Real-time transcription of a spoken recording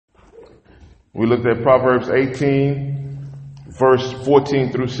We looked at Proverbs 18, verse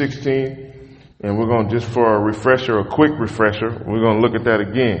 14 through 16. And we're going to, just for a refresher, a quick refresher, we're going to look at that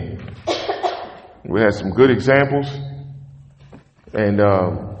again. We had some good examples. And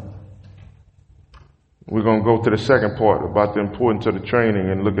we're going to go to the second part about the importance of the training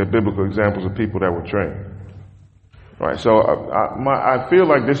and look at biblical examples of people that were trained. All right, so I feel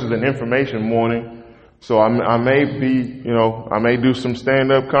like this is an information morning. So I may be, I may do some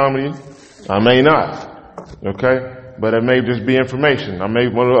stand-up comedy. I may not. Okay? But it may just be information. In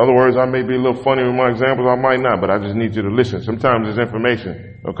other words, I may be a little funny with my examples. I might not, but I just need you to listen. Sometimes it's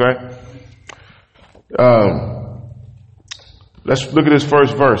information. Okay? Let's look at this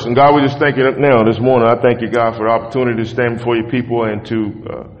first verse. And God, we just thank you now this morning. I thank you, God, for the opportunity to stand before your people and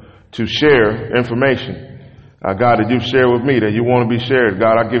to share information. God, that you've shared with me, that you want to be shared.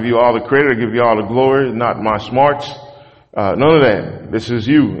 God, I give you all the credit. I give you all the glory, not my smarts. None of that. This is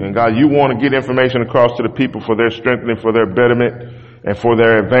you. And God, you want to get information across to the people for their strengthening, for their betterment, and for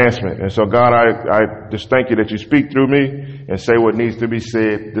their advancement. And so, God, I just thank you that you speak through me and say what needs to be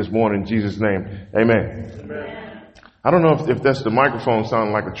said this morning in Jesus' name. Amen. Amen. I don't know if that's the microphone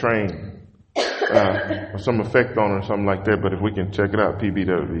sounding like a train, or some effect on it or something like that, but if we can check it out, PB,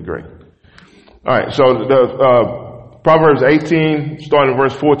 that would be great. All right. So the Proverbs 18, starting in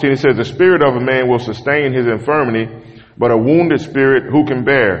verse 14, it says, "The spirit of a man will sustain his infirmity, but a wounded spirit who can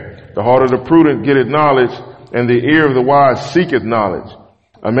bear? The heart of the prudent getteth knowledge, and the ear of the wise seeketh knowledge.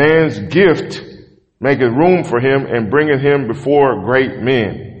 A man's gift maketh room for him, and bringeth him before great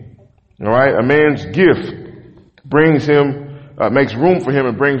men." All right, a man's gift brings him, makes room for him,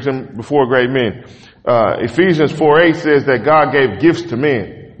 and brings him before great men. Ephesians 4:8 says that God gave gifts to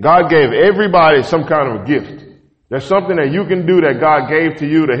men. God gave everybody some kind of a gift. There's something that you can do that God gave to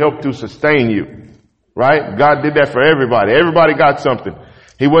you to help to sustain you. Right? God did that for everybody. Everybody got something.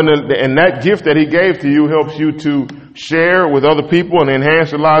 And that gift that he gave to you helps you to share with other people and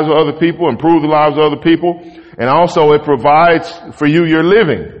enhance the lives of other people, improve the lives of other people. And also it provides for you your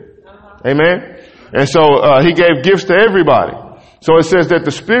living. Amen. And so, he gave gifts to everybody. So it says that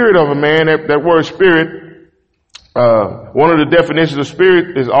the spirit of a man, that word spirit, one of the definitions of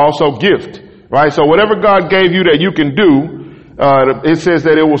spirit is also gift. Right? So whatever God gave you that you can do, it says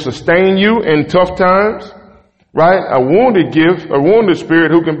that it will sustain you in tough times, right? A wounded gift, a wounded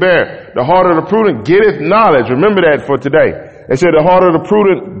spirit who can bear. The heart of the prudent getteth knowledge. Remember that for today. It said the heart of the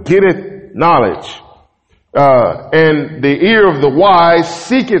prudent getteth knowledge. And the ear of the wise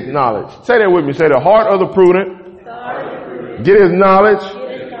seeketh knowledge. Say that with me. Say the heart of the prudent getteth knowledge.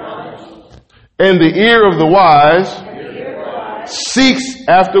 And the ear of the wise seeks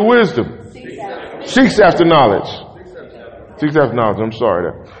after wisdom. Seeks after knowledge. Seeks after knowledge. I'm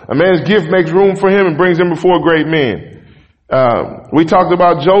sorry. A man's gift makes room for him and brings him before great men. We talked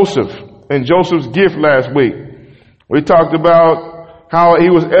about Joseph and Joseph's gift last week. We talked about how he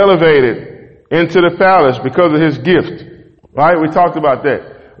was elevated into the palace because of his gift. Right? We talked about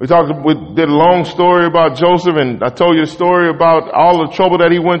that. We did a long story about Joseph, and I told you the story about all the trouble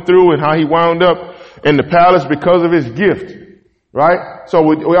that he went through and how he wound up in the palace because of his gift. Right? So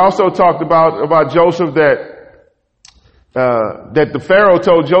we also talked about Joseph that the Pharaoh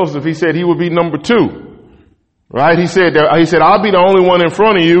told Joseph, he said he would be number 2. Right? He said, I'll be the only one in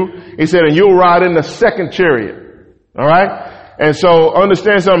front of you. He said, and you'll ride in the second chariot. All right? And so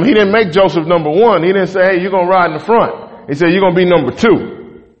understand something. He didn't make Joseph number 1. He didn't say, hey, you're going to ride in the front. He said, you're going to be number 2.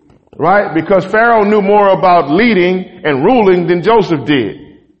 Right? Because Pharaoh knew more about leading and ruling than Joseph did.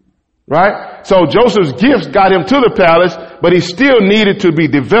 Right? So Joseph's gifts got him to the palace, but he still needed to be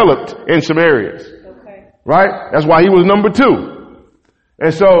developed in some areas. Right? That's why he was number 2.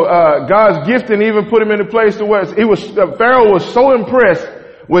 And so, God's gifting even put him in a place to where Pharaoh was so impressed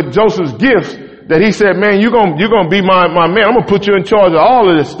with Joseph's gifts that he said, man, you're going to be my man. I'm going to put you in charge of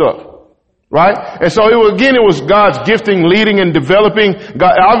all of this stuff. Right? And so it was God's gifting, leading and developing.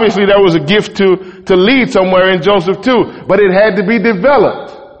 God, obviously there was a gift to lead somewhere in Joseph too, but it had to be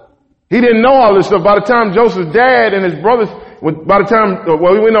developed. He didn't know all this stuff. By the time Joseph's dad and his brothers, we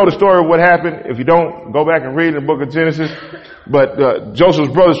know the story of what happened. If you don't, go back and read in the book of Genesis. But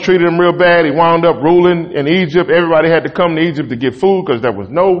Joseph's brothers treated him real bad. He wound up ruling in Egypt. Everybody had to come to Egypt to get food because there was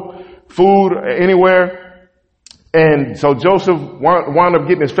no food anywhere. And so Joseph wound up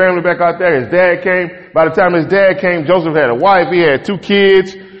getting his family back out there. His dad came. By the time his dad came, Joseph had a wife. He had 2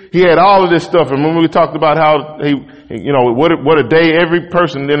 kids. He had all of this stuff. And when we talked about how what a day, every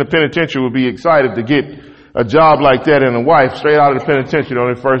person in the penitentiary would be excited to get a job like that and a wife straight out of the penitentiary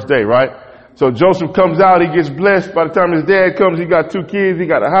on his first day, right? So Joseph comes out. He gets blessed. By the time his dad comes, he got 2 kids. He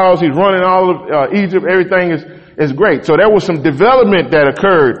got a house. He's running all of Egypt. Everything is great. So there was some development that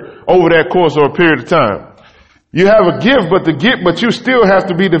occurred over that course of a period of time. You have a gift, but you still have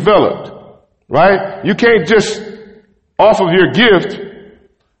to be developed, right? You can't just off of your gift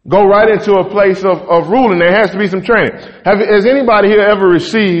go right into a place of ruling. There has to be some training. Has anybody here ever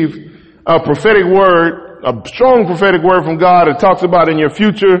received a prophetic word, a strong prophetic word from God that talks about in your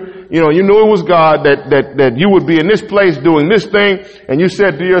future? You knew it was God that you would be in this place doing this thing, and you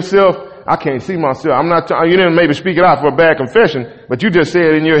said to yourself, I can't see myself. You didn't maybe speak it out for a bad confession, but you just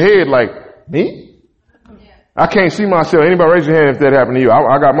said in your head like, me? I can't see myself. Anybody raise your hand if that happened to you?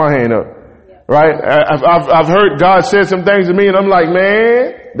 I got my hand up. Right? I've heard God said some things to me and I'm like,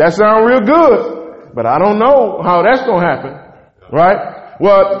 man, that sounds real good, but I don't know how that's going to happen. Right?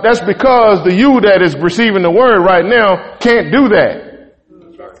 Well, that's because the you that is receiving the word right now can't do that.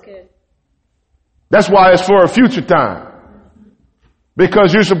 That's good. That's why it's for a future time.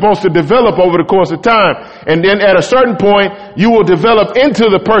 Because you're supposed to develop over the course of time. And then at a certain point, you will develop into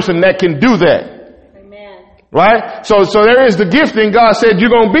the person that can do that. Right? So there is the gifting. God said,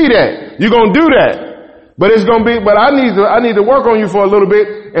 you're going to be that. You're going to do that. But I need to work on you for a little bit,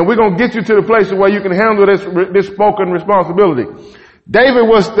 and we're going to get you to the place where you can handle this spoken responsibility.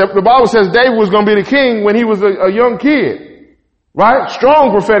 The Bible says David was going to be the king when he was a young kid. Right?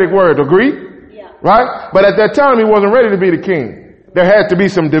 Strong prophetic word. Agree? Yeah. Right? But at that time, he wasn't ready to be the king. There had to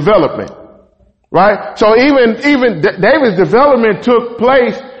be some development. Right? So even David's development took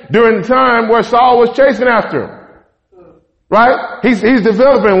place during the time where Saul was chasing after him. Right? He's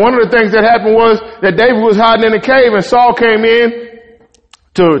developing. One of the things that happened was that David was hiding in a cave and Saul came in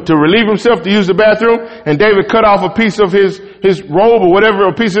to relieve himself, to use the bathroom, and David cut off a piece of his robe or whatever,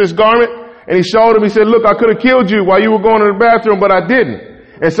 a piece of his garment, and he showed him, he said, look, I could have killed you while you were going to the bathroom, but I didn't.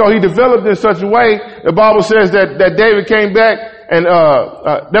 And so he developed in such a way, the Bible says that David came back, and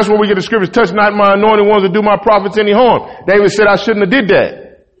that's where we get the scriptures, touch not my anointed ones to do my prophets any harm. David said I shouldn't have did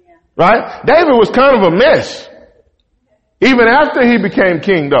that. Right? David was kind of a mess. Even after he became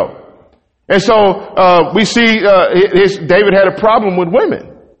king, though. And so, we see, David had a problem with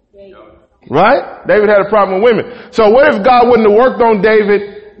women. Right? David had a problem with women. So what if God wouldn't have worked on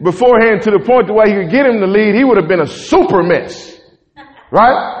David beforehand to the point the way he could get him to lead? He would have been a super mess.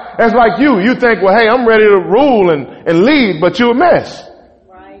 Right? That's like you. You think, well, hey, I'm ready to rule and lead, but you're a mess.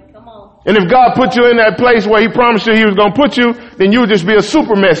 And if God put you in that place where he promised you he was going to put you, then you would just be a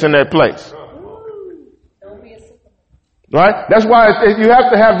super mess in that place. Right? That's why you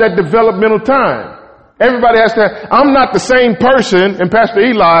have to have that developmental time. Everybody has to I'm not the same person, and Pastor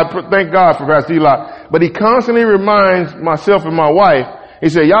Eli, thank God for Pastor Eli, but he constantly reminds myself and my wife, he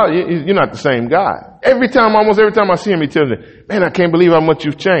said, you're not the same guy. Almost every time I see him, he tells me, man, I can't believe how much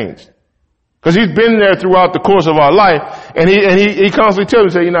you've changed. Because he's been there throughout the course of our life, and he constantly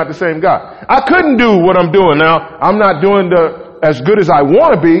tells me, you're not the same guy. I couldn't do what I'm doing now. I'm not doing as good as I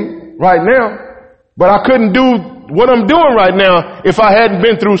want to be right now, but I couldn't do what I'm doing right now if I hadn't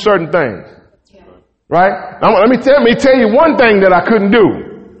been through certain things. Right? Now, let me tell you one thing that I couldn't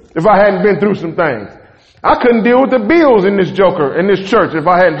do if I hadn't been through some things. I couldn't deal with the bills in this church if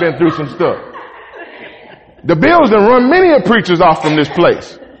I hadn't been through some stuff. The bills done run many of preachers off from this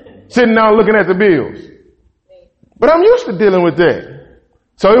place. Sitting down looking at the bills. But I'm used to dealing with that.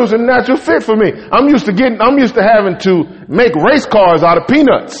 So it was a natural fit for me. I'm used to having to make race cars out of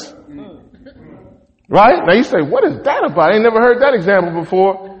peanuts. Right? Now you say, what is that about? I ain't never heard that example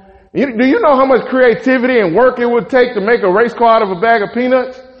before. Do you know how much creativity and work it would take to make a race car out of a bag of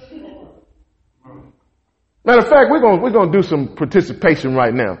peanuts? Matter of fact, we're going to do some participation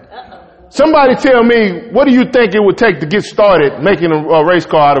right now. Somebody tell me, what do you think it would take to get started making a race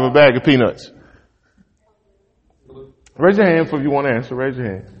car out of a bag of peanuts? Raise your hand if you want to answer. Raise your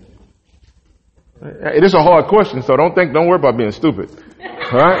hand. It is a hard question, so don't worry about being stupid.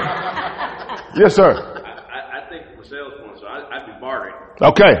 All right? Yes, sir. I think from a sales point, so I'd be bartering.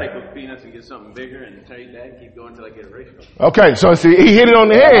 Okay. Take those peanuts and get something bigger and trade that and keep going until I get a race car. Okay, so see, he hit it on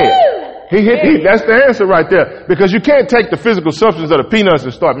the head. That's the answer right there. Because you can't take the physical substance of the peanuts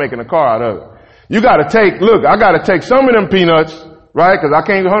and start making a car out of it. You gotta I gotta take some of them peanuts, right? Cause I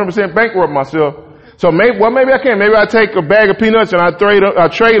can't 100% bankrupt myself. So maybe I can. Maybe I take a bag of peanuts and I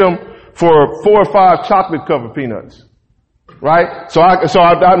trade them for 4 or 5 chocolate covered peanuts. Right? So I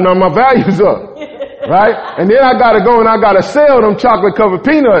know my value's up. Right? And then I gotta go and I gotta sell them chocolate covered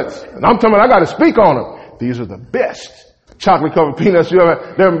peanuts. And I'm telling you, I gotta speak on them. These are the best chocolate covered peanuts you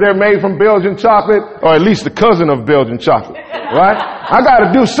ever. They're made from Belgian chocolate, or at least the cousin of Belgian chocolate. Right? I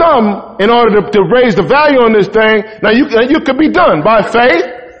gotta do something in order to raise the value on this thing. Now you could be done by faith.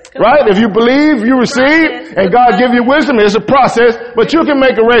 Right? If you believe, you receive, and God give you wisdom, it's a process, but you can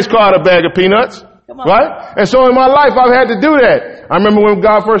make a race car out of a bag of peanuts. Right? And so in my life, I've had to do that. I remember when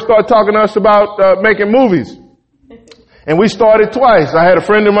God first started talking to us about making movies. And we started twice. I had a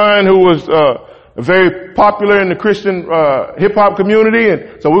friend of mine who was very popular in the Christian hip-hop community.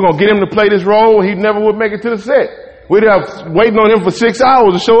 And so we're going to get him to play this role. He never would make it to the set. We'd have waiting on him for 6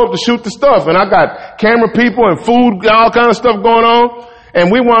 hours to show up to shoot the stuff. And I got camera people and food, all kind of stuff going on.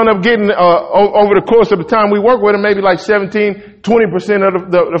 And we wound up getting, over the course of the time we worked with him, maybe like 17, 20%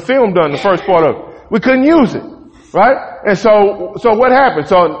 of the film done, the first part of it. We couldn't use it. Right? And so what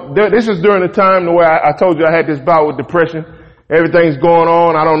happened? So this is during the time where I told you I had this bout with depression. Everything's going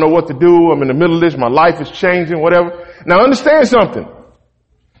on. I don't know what to do. I'm in the middle of this. My life is changing, whatever. Now understand something.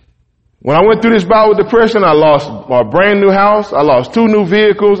 When I went through this bout with depression, I lost my brand new house. I lost 2 new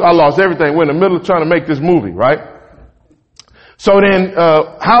vehicles. I lost everything. We're in the middle of trying to make this movie, right? So then,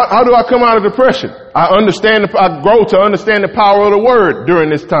 how do I come out of depression? I grow to understand the power of the word during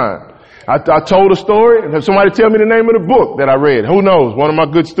this time. I told a story. Have somebody tell me the name of the book that I read. Who knows? One of my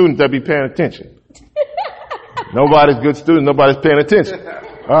good students that be paying attention. Nobody's good student. Nobody's paying attention.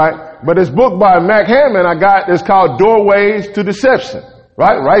 All right. But this book by Mac Hammond I got is called Doorways to Deception.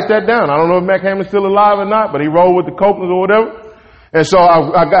 Right? Write that down. I don't know if Mac Hammond's still alive or not, but he rolled with the Copelands or whatever. And so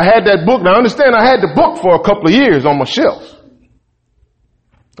I had that book. Now understand, I had the book for a couple of years on my shelf.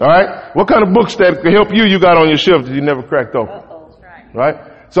 All right? What kind of books that could help you got on your shelf that you never cracked open? Right?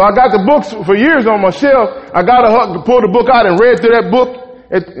 So I got the books for years on my shelf. I got to pull the book out and read through that book.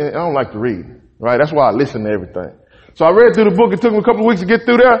 I don't like to read. Right? That's why I listen to everything. So I read through the book. It took me a couple of weeks to get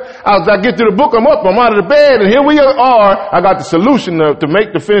through there. As I get through the book, I'm up. I'm out of the bed. And here we are. I got the solution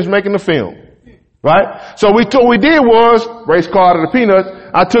to finish making the film. Right? So what we did was, race car out of the peanuts.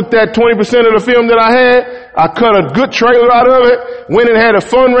 I took that 20% of the film that I had. I cut a good trailer out of it. Went and had a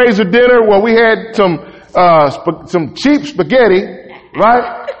fundraiser dinner where we had some cheap spaghetti,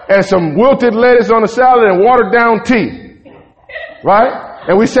 right? And some wilted lettuce on the salad and watered down tea. Right?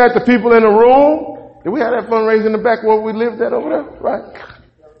 And we sat the people in the room. Did we have that fundraiser in the back where we lived at over there? Right?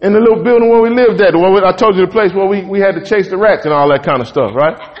 In the little building where we lived at. I told you the place where we had to chase the rats and all that kind of stuff,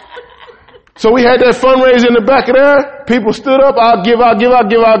 right? So we had that fundraiser in the back of there. People stood up. I'll give.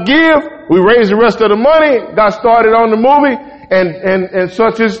 We raised the rest of the money. Got started on the movie. And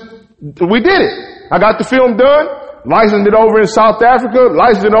such as we did it. I got the film done. Licensed it over in South Africa.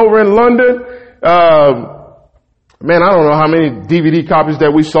 Licensed it over in London. Man, I don't know how many DVD copies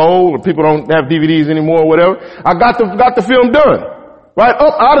that we sold. People don't have DVDs anymore or whatever. I got the film done. Right?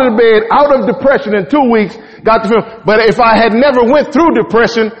 Up out of the bed, out of depression in 2 weeks, got the film. But if I had never went through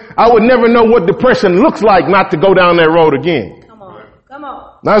depression, I would never know what depression looks like not to go down that road again. Come on.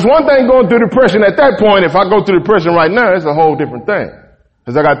 Now it's one thing going through depression at that point. If I go through depression right now, it's a whole different thing.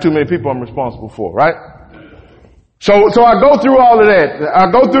 Because I got too many people I'm responsible for, right? So I go through all of that.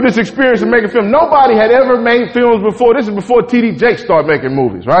 I go through this experience of making film. Nobody had ever made films before. This is before T.D. Jakes started making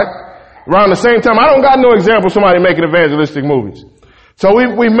movies, right? Around the same time. I don't got no example of somebody making evangelistic movies. So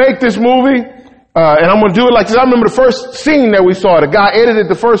we make this movie, and I'm going to do it like this. I remember the first scene that we saw. The guy edited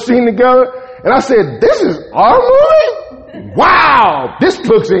the first scene together, and I said, this is our movie? Wow! This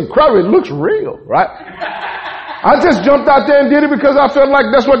looks incredible. It looks real, right? I just jumped out there and did it because I felt like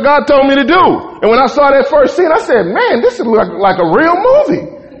that's what God told me to do. And when I saw that first scene, I said, man, this is like a real movie.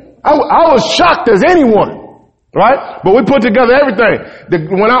 I was shocked as anyone, right? But we put together everything.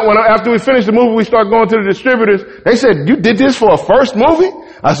 After we finished the movie, we started going to the distributors. They said, you did this for a first movie?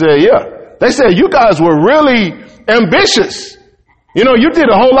 I said, yeah. They said, you guys were really ambitious. You know, you did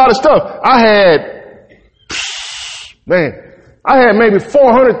a whole lot of stuff. I had maybe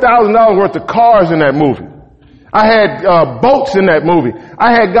 $400,000 worth of cars in that movie. I had boats in that movie.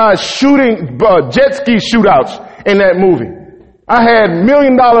 I had guys shooting jet ski shootouts in that movie. I had $1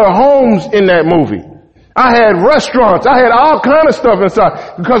 million homes in that movie. I had restaurants. I had all kind of stuff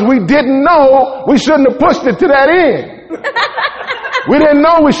inside because we didn't know we shouldn't have pushed it to that end. We didn't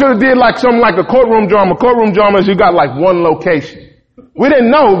know we should have did something like a courtroom drama. Courtroom drama is you got like one location. We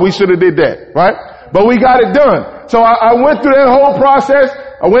didn't know we should have did that, right? But we got it done. So I went through that whole process.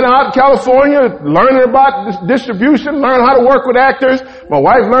 I went out to California, learning about distribution, learned how to work with actors. My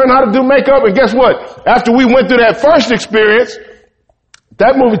wife learned how to do makeup. And guess what? After we went through that first experience,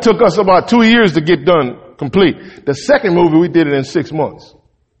 that movie took us about 2 years to get done complete. The second movie, we did it in 6 months.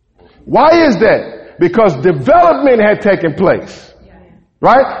 Why is that? Because development had taken place.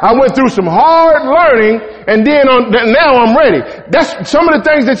 Right? I went through some hard learning and then now I'm ready. That's some of the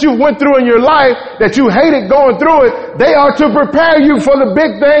things that you went through in your life that you hated going through it. They are to prepare you for the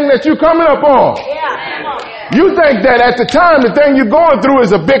big thing that you're coming up on. You think that at the time the thing you're going through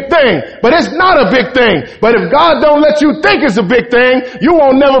is a big thing, but it's not a big thing. But if God don't let you think it's a big thing, you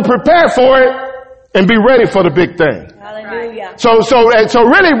won't never prepare for it and be ready for the big thing. Hallelujah. So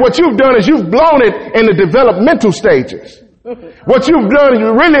really what you've done is you've blown it in the developmental stages. What you've done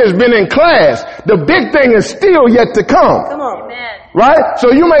really has been in class. The big thing is still yet to come. Come on. Amen. Right?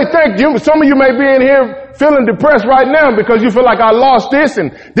 So you may think, some of you may be in here feeling depressed right now because you feel like I lost this and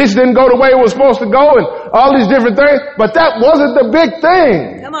this didn't go the way it was supposed to go and all these different things. But that wasn't the big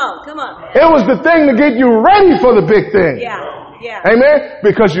thing. Come on. Come on. It was the thing to get you ready for the big thing. Yeah. Yeah. Amen?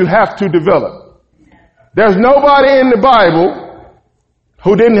 Because you have to develop. There's nobody in the Bible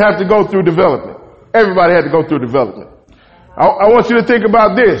who didn't have to go through development. Everybody had to go through development. I want you to think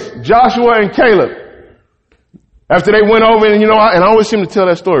about this. Joshua and Caleb. After they went over and I always seem to tell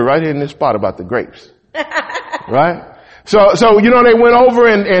that story right here in this spot about the grapes. Right? So, they went over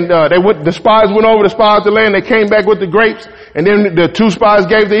and the spies went over to spy out the land. They came back with the grapes. And then the two spies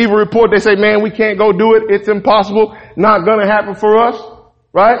gave the evil report. They say, man, we can't go do it. It's impossible. Not gonna happen for us.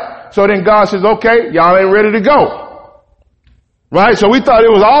 Right? So then God says, okay, y'all ain't ready to go. Right? So we thought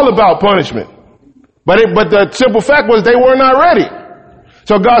it was all about punishment. But the simple fact was they were not ready.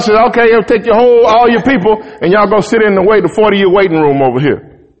 So God said, okay, you'll take all your people and y'all go sit in the 40-year waiting room over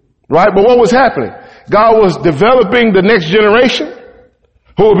here. Right? But what was happening? God was developing the next generation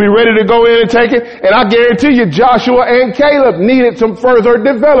who would be ready to go in and take it. And I guarantee you, Joshua and Caleb needed some further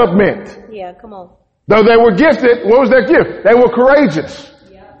development. Yeah, come on. Though they were gifted, what was their gift? They were courageous.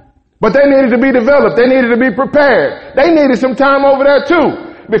 But they needed to be developed. They needed to be prepared. They needed some time over there too.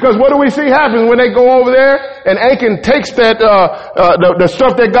 Because what do we see happens when they go over there and Achan takes that, the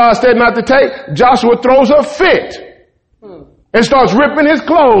stuff that God said not to take? Joshua throws a fit and starts ripping his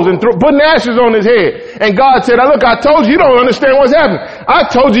clothes and putting ashes on his head. And God said, look, I told you don't understand what's happening. I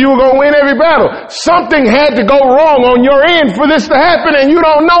told you were going to win every battle. Something had to go wrong on your end for this to happen and you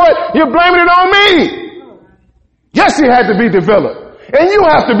don't know it. You're blaming it on me. Yes, it had to be developed. And you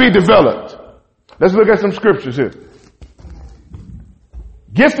have to be developed. Let's look at some scriptures here.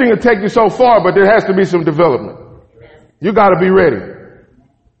 Gifting will take you so far, but there has to be some development. You got to be ready.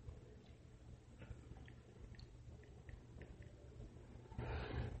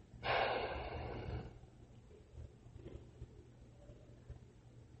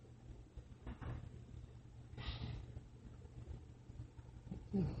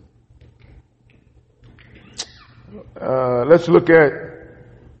 Let's look at,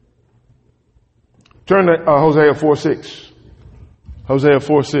 turn to Hosea 4:6. Hosea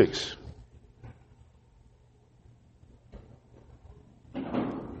 4:6.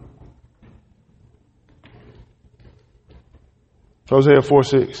 Hosea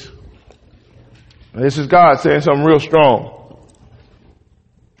 4:6. This is God saying something real strong.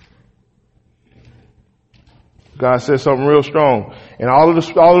 God says something real strong. And all of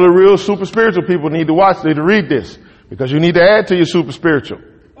the real super spiritual people need to watch, need to read this. Because you need to add to your super spiritual.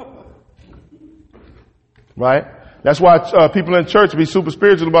 Right? That's why people in church be super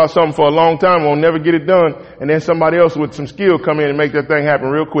spiritual about something for a long time, won't never get it done, and then somebody else with some skill come in and make that thing happen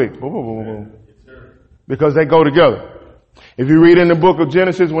real quick. Boom, boom, boom, boom. Because they go together. If you read in the book of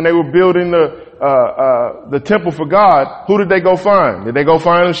Genesis, when they were building the temple for God, who did they go find? Did they go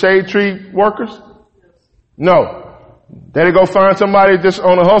find the shade tree workers? No. Did they go find somebody just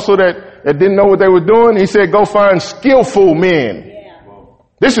on a hustle that didn't know what they were doing? He said, go find skillful men. Yeah.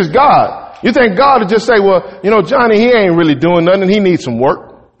 This is God. You think God would just say, well, Johnny, he ain't really doing nothing. He needs some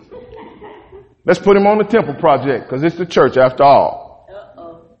work. Let's put him on the temple project because it's the church after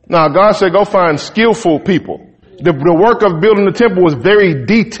all. Now, God said, go find skillful people. The work of building the temple was very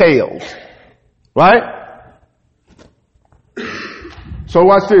detailed. Right? So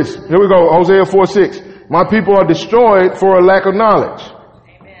watch this. Here we go. Hosea 4:6. My people are destroyed for a lack of knowledge.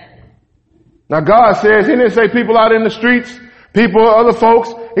 Amen. Now God says, he didn't say people out in the streets, people, other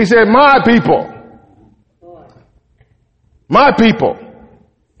folks. He said, my people. My people.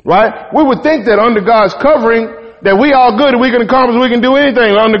 Right? We would think that under God's covering, that we all good and we can accomplish, we can do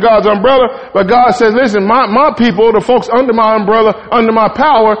anything under God's umbrella. But God says, listen, my people, the folks under my umbrella, under my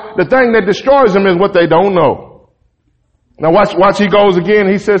power, the thing that destroys them is what they don't know. Now watch he goes again.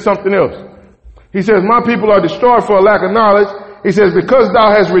 He says something else. He says, my people are destroyed for a lack of knowledge. He says, because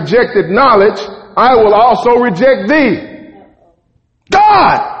thou hast rejected knowledge, I will also reject thee.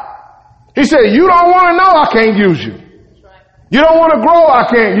 God! He said, you don't want to know, I can't use you. You don't want to grow, I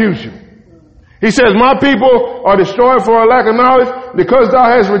can't use you. He says, my people are destroyed for a lack of knowledge. Because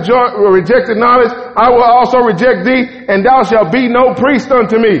thou hast rejected knowledge, I will also reject thee, and thou shalt be no priest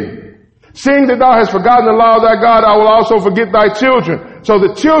unto me. Seeing that thou hast forgotten the law of thy God, I will also forget thy children. So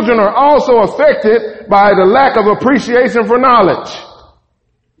the children are also affected by the lack of appreciation for knowledge.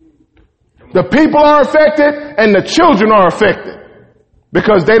 The people are affected and the children are affected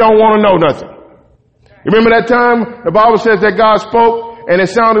because they don't want to know nothing. Remember that time the Bible says that God spoke and it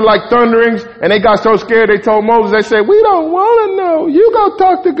sounded like thunderings and they got so scared they told Moses, they said, we don't want to know. You go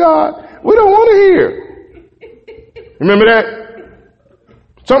talk to God. We don't want to hear. Remember that?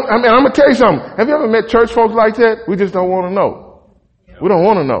 I'm going to tell you something. Have you ever met church folks like that? We just don't want to know. We don't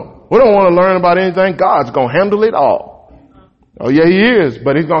want to know. We don't want to learn about anything. God's going to handle it all. Oh, yeah, he is.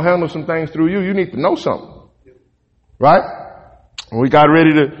 But he's going to handle some things through you. You need to know something. Right? When we got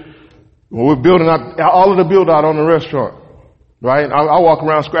ready when we're building out, all of the build out on the restaurant. Right? I walk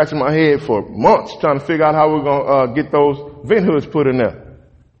around scratching my head for months trying to figure out how we're going to get those vent hoods put in there.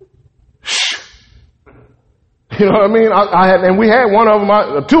 You know what I mean? And we had one of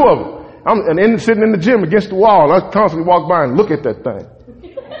them, two of them. I'm sitting in the gym against the wall. I constantly walk by and look at that thing.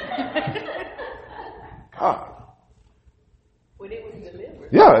 God. When it was delivered.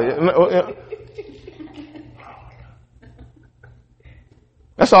 Yeah.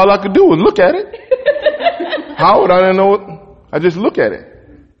 That's all I could do was look at it. How would I didn't know it? I just look at it.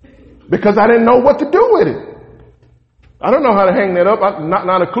 Because I didn't know what to do with it. I don't know how to hang that up.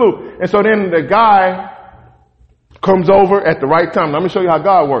 Not a clue. And so then the guy comes over at the right time. Let me show you how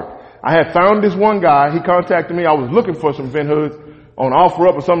God works. I had found this one guy. He contacted me. I was looking for some vent hoods on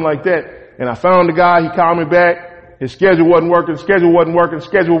OfferUp or something like that. And I found the guy. He called me back. His schedule wasn't working. Schedule wasn't working.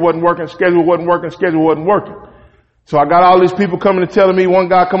 Schedule wasn't working. Schedule wasn't working. Schedule wasn't working. So I got all these people coming and telling me. One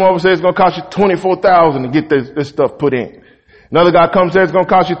guy come over and says it's going to cost you $24,000 to get this stuff put in. Another guy comes and says it's going to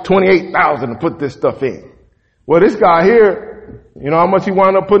cost you $28,000 to put this stuff in. Well, this guy here, you know how much he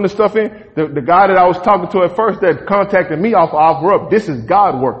wound up putting the stuff in? The guy that I was talking to at first that contacted me off of OfferUp, this is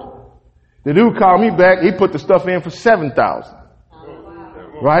God working. The dude called me back. He put the stuff in for $7,000.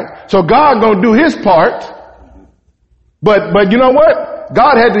 Right? So God gonna do his part. But you know what?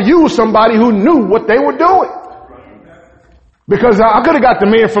 God had to use somebody who knew what they were doing. Because I could have got the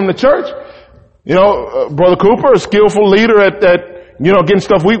men from the church. You know, Brother Cooper, a skillful leader at getting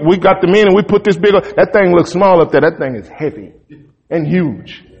stuff. We got the men and we put this big, that thing looks small up there. That thing is heavy and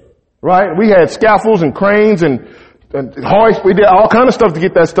huge. Right? We had scaffolds and cranes and hoists. We did all kind of stuff to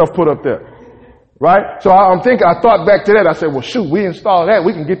get that stuff put up there. Right? So I thought back to that. I said, well, shoot, we installed that.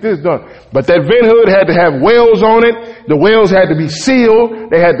 We can get this done. But that vent hood had to have wells on it. The wells had to be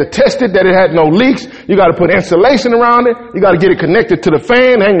sealed. They had to test it that it had no leaks. You got to put insulation around it. You got to get it connected to the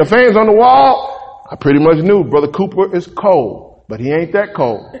fan, hang the fans on the wall. I pretty much knew Brother Cooper is cold, but he ain't that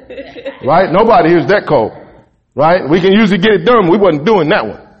cold. Right? Nobody here is that cold. Right? We can usually get it done. We wasn't doing that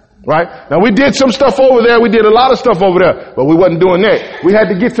one. Right? Now we did some stuff over there. We did a lot of stuff over there, but we wasn't doing that. We had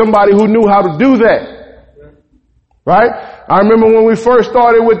to get somebody who knew how to do that. Right? I remember when we first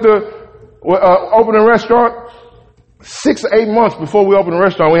started with the opening restaurant, 6 or 8 months before we opened the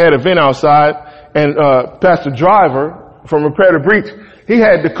restaurant, we had an event outside and, Pastor Driver from Repair the Breach, he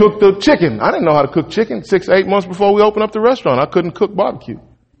had to cook the chicken. I didn't know how to cook chicken 6 or 8 months before we opened up the restaurant. I couldn't cook barbecue.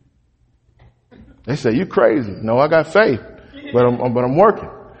 They said, you crazy. No, I got faith, but I'm working.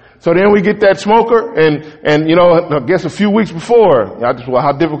 So then we get that smoker and you know, I guess a few weeks before, well,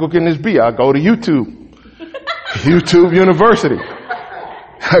 how difficult can this be? I go to YouTube University.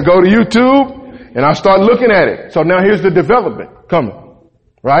 I go to YouTube and I start looking at it. So now here's the development coming,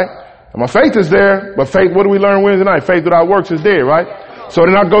 right? And my faith is there, but faith, what do we learn Wednesday night? Faith without works is dead, right? So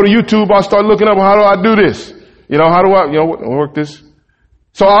then I go to YouTube, I start looking up, how do I do this? You know, how do I, work this?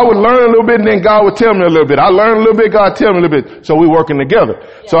 So I would learn a little bit and then God would tell me a little bit. I learned a little bit, God tell me a little bit. So we working together. Yeah.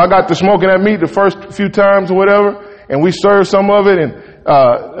 So I got to smoking that meat the first few times or whatever, and we served some of it and,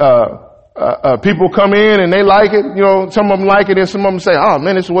 people come in and they like it, you know, some of them like it and some of them say, oh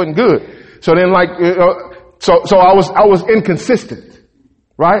man, this wasn't good. So then so I was inconsistent,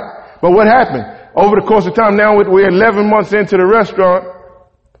 right? But what happened? Over the course of time now, we're 11 months into the restaurant,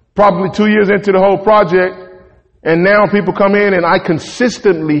 probably 2 years into the whole project. And now people come in and I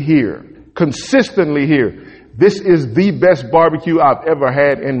consistently hear, this is the best barbecue I've ever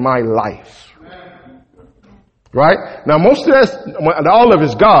had in my life. Right? Now most of that, all of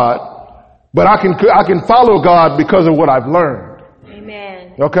it's God, but I can follow God because of what I've learned.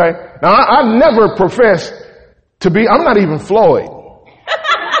 Amen. Okay? Now I never professed to be, I'm not even Floyd.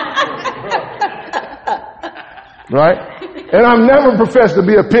 Right? And I've never professed to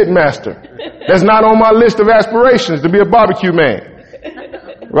be a pit master. That's not on my list of aspirations to be a barbecue man.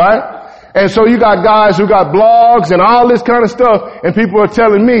 Right? And so you got guys who got blogs and all this kind of stuff and people are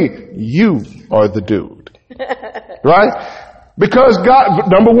telling me, you are the dude. Right? Because God,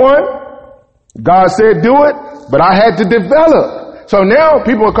 number one, God said do it, but I had to develop. So now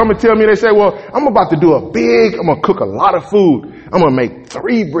people are coming to tell me, they say, well, I'm about to do I'm going to cook a lot of food. I'm going to make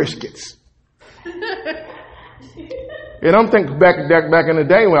 3 briskets. And I'm thinking back in the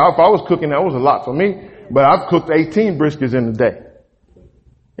day when if I was cooking, that was a lot for me. but I've cooked 18 briskets in a day.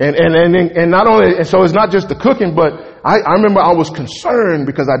 And not only, and so it's not just the cooking, but I remember I was concerned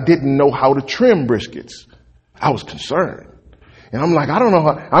because I didn't know how to trim briskets. I was concerned. And I'm like, I don't know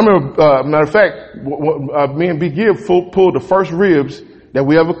how. I remember, matter of fact, me and Big Gibb pulled the first ribs that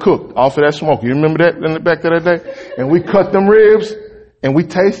we ever cooked off of that smoke. You remember that in the back of that day? And we cut them ribs and we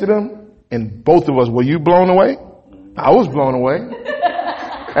tasted them, and both of us, were you blown away? I was blown away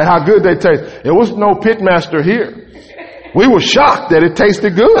at how good they taste. There was no pitmaster here. We were shocked that it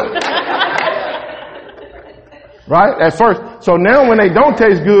tasted good. Right? At first. So now when they don't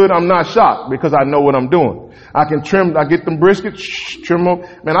taste good, I'm not shocked because I know what I'm doing. I get them briskets, trim them.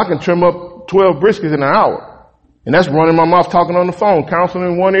 Man, I can trim up 12 briskets in an hour. And that's running my mouth talking on the phone,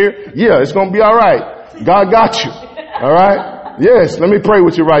 counseling in one ear. Yeah, it's going to be all right. God got you. All right? Yes, let me pray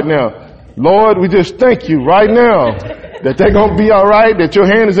with you right now. Lord, we just thank you right now that they're going to be all right, that your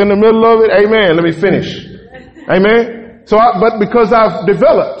hand is in the middle of it. Amen. Let me finish. Amen. But because I've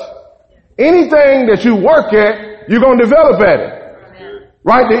developed, anything that you work at, you're going to develop at it.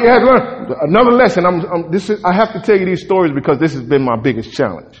 Right? You have to learn. Another lesson. I have to tell you these stories because this has been my biggest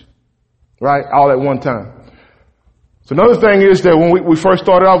challenge. Right? All at one time. So another thing is that when we first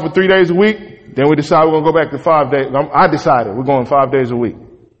started off with 3 days a week, then we decided we're going to go back to 5 days. I decided we're going 5 days a week.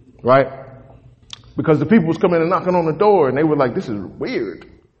 Right? Because the people was coming and knocking on the door and they were like, this is weird.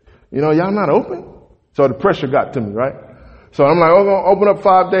 You know, y'all not open? So the pressure got to me, right? So I'm like, we're going to open up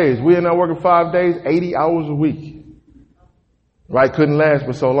 5 days. We are now working 5 days, 80 hours a week. Right? Couldn't last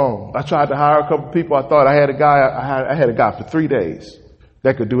for so long. I tried to hire a couple people. I thought I had a guy for 3 days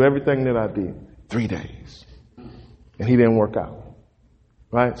that could do everything that I did. 3 days. And he didn't work out.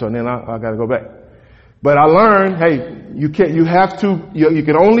 Right? So then I got to go back. But I learned, hey, you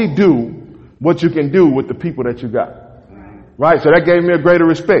can only do what you can do with the people that you got. Right? So that gave me a greater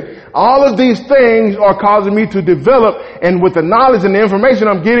respect. All of these things are causing me to develop, and with the knowledge and the information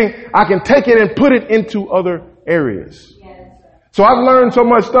I'm getting, I can take it and put it into other areas. So I've learned so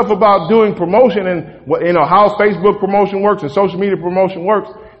much stuff about doing promotion and how Facebook promotion works and social media promotion works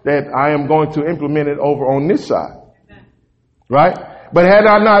that I am going to implement it over on this side. Right? But had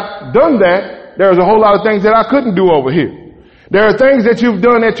I not done that, there's a whole lot of things that I couldn't do over here. There are things that you've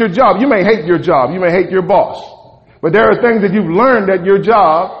done at your job. You may hate your job. You may hate your boss. But there are things that you've learned at your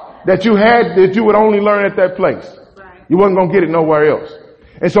job that you would only learn at that place. You wasn't going to get it nowhere else.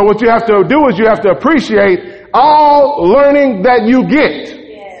 And so what you have to do is you have to appreciate all learning that you get.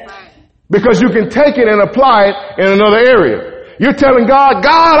 Because you can take it and apply it in another area. You're telling God,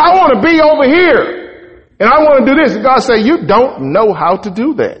 I want to be over here. And I want to do this. And God say, you don't know how to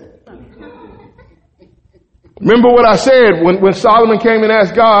do that. Remember what I said when Solomon came and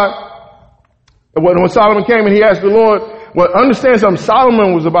asked God, when Solomon came and he asked the Lord, well, understand something,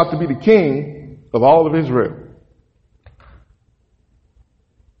 Solomon was about to be the king of all of Israel.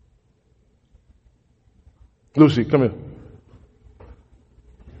 Lucy, come here.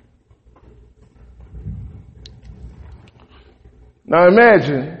 Now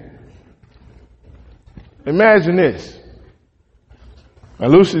imagine this. Now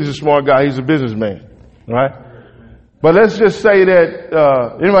Lucy's a smart guy, he's a businessman, right? But let's just say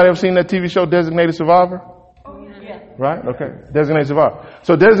that, anybody ever seen that TV show, Designated Survivor? Oh, yeah. Right? Okay. Designated Survivor.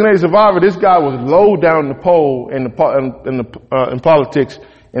 So Designated Survivor, this guy was low down the pole in politics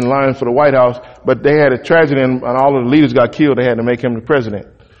in line for the White House, but they had a tragedy and all of the leaders got killed. They had to make him the president.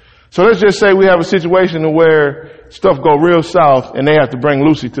 So let's just say we have a situation where stuff go real south and they have to bring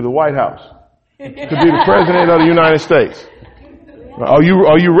Lucy to the White House to be the president of the United States. Are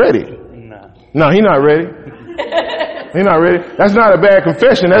you ready? No, he's not ready. He's not ready. That's not a bad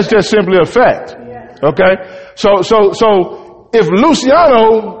confession. That's just simply a fact. Okay? So if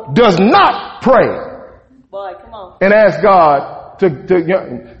Luciano does not pray and ask God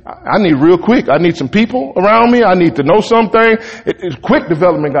I need real quick. I need some people around me. I need to know something. Quick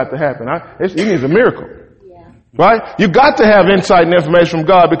development got to happen. He needs a miracle. Right? You got to have insight and information from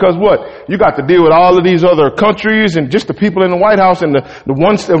God because what? You got to deal with all of these other countries and just the people in the White House and the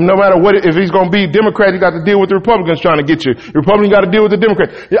ones, no matter what, if he's going to be Democrat, you got to deal with the Republicans trying to get you. Republicans got to deal with the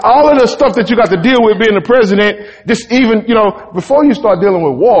Democrats. All of the stuff that you got to deal with being the president, just even, before you start dealing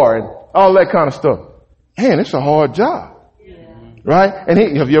with war and all that kind of stuff. Man, it's a hard job. Right? And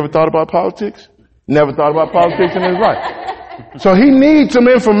have you ever thought about politics? Never thought about politics in his life. So he needs some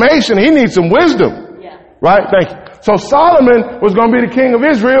information. He needs some wisdom. Right? Thank you. So Solomon was going to be the king of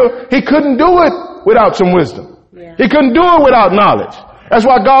Israel. He couldn't do it without some wisdom. He couldn't do it without knowledge. That's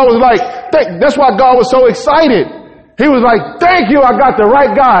why God was that's why God was so excited. He was like, thank you, I got the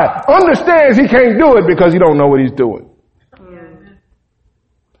right guy. Understands he can't do it because he don't know what he's doing.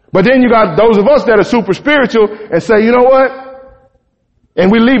 But then you got those of us that are super spiritual and say, you know what? And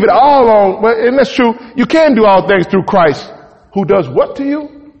we leave it all on, well, and that's true. You can do all things through Christ who does what to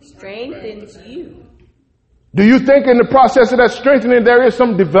you? Strengthens you. Do you think in the process of that strengthening there is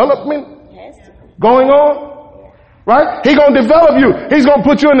some development Yes. going on? Right? He's going to develop you. He's going to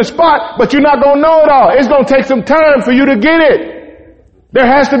put you in the spot, but you're not going to know it all. It's going to take some time for you to get it. There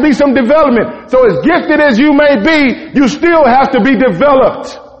has to be some development. So as gifted as you may be, you still have to be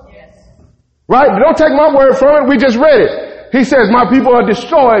developed. Yes. Right? Don't take my word from it. We just read it. He says, my people are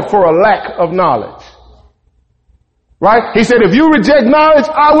destroyed for a lack of knowledge. Right? He said, if you reject knowledge,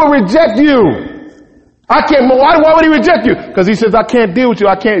 I will reject you. I can't, why would he reject you? Because he says, I can't deal with you.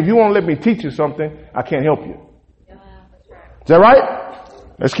 I can't, if you won't let me teach you something, I can't help you. Is that right?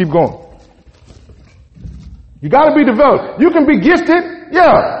 Let's keep going. You got to be developed. You can be gifted.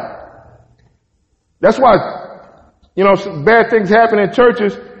 Yeah. That's why, you know, bad things happen in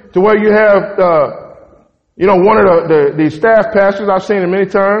churches to where you have, one of the staff pastors, I've seen it many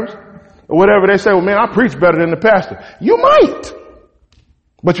times, or whatever, they say, well, man, I preach better than the pastor. You might,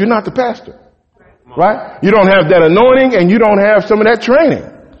 but you're not the pastor. Right? You don't have that anointing and you don't have some of that training.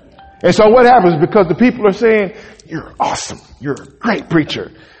 And so what happens? Because the people are saying, you're awesome. You're a great preacher.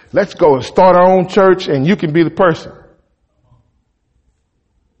 Let's go and start our own church and you can be the person.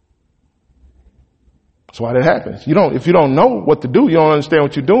 That's why that happens. If you don't know what to do, you don't understand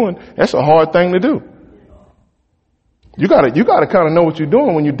what you're doing, that's a hard thing to do. You gotta kind of know what you're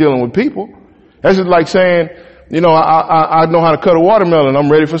doing when you're dealing with people. That's just like saying, I know how to cut a watermelon. I'm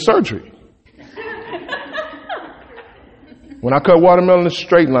ready for surgery. When I cut watermelon, it's a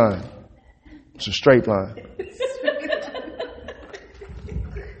straight line. It's a straight line.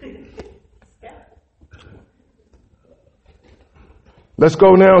 Let's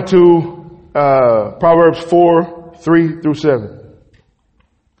go now to Proverbs 4:3-7.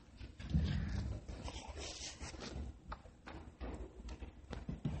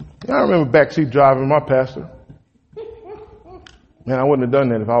 I remember backseat driving my pastor. Man, I wouldn't have done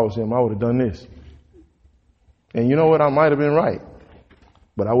that if I was him. I would have done this. And you know what? I might have been right.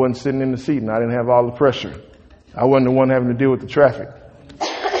 But I wasn't sitting in the seat and I didn't have all the pressure. I wasn't the one having to deal with the traffic.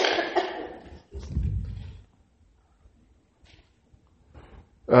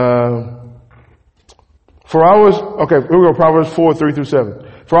 Here we go, Proverbs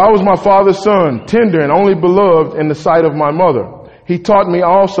 4:3-7. For I was my father's son, tender and only beloved in the sight of my mother. He taught me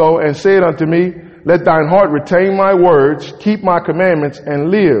also and said unto me, let thine heart retain my words, keep my commandments and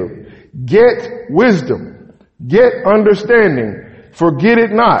live. Get wisdom, get understanding, forget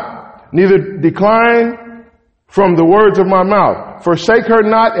it not, neither decline from the words of my mouth. Forsake her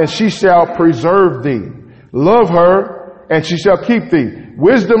not, and she shall preserve thee. Love her, and she shall keep thee.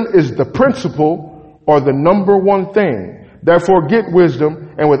 Wisdom is the principal or the number one thing. Therefore get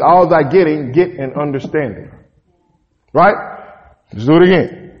wisdom, and with all thy getting, get an understanding. Right? Let's do it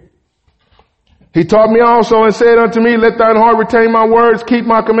again. He taught me also and said unto me, let thine heart retain my words, keep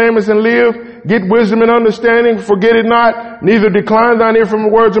my commandments and live. Get wisdom and understanding, forget it not, neither decline thine ear from the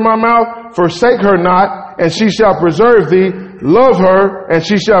words of my mouth. Forsake her not, and she shall preserve thee. Love her, and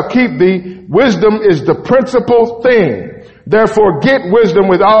she shall keep thee. Wisdom is the principal thing. Therefore get wisdom,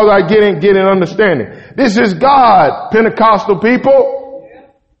 with all thy getting, get an understanding. This is God, Pentecostal people.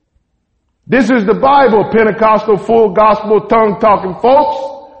 This is the Bible, Pentecostal, full gospel, tongue-talking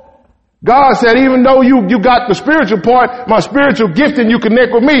folks. God said, even though you got the spiritual part, my spiritual gift, and you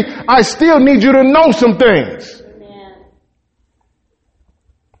connect with me, I still need you to know some things. Amen.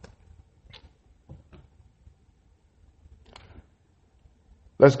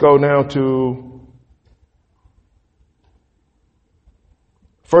 Let's go now to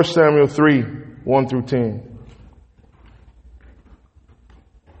 1 Samuel 3:1-10.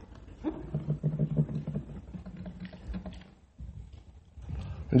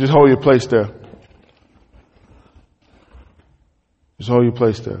 And just hold your place there. Just hold your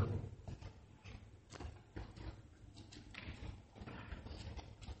place there.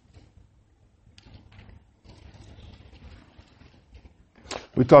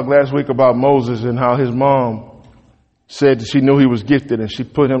 We talked last week about Moses and how his mom said that she knew he was gifted, and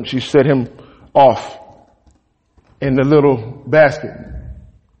she set him off in the little basket.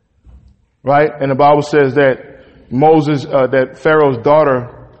 Right? And the Bible says that that Pharaoh's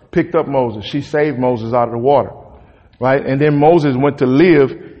daughter picked up Moses. She saved Moses out of the water. Right? And then Moses went to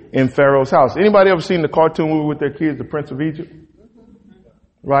live in Pharaoh's house. Anybody ever seen the cartoon movie with their kids, The Prince of Egypt?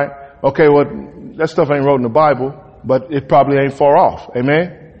 Right? Okay, well, that stuff ain't wrote in the Bible, but it probably ain't far off.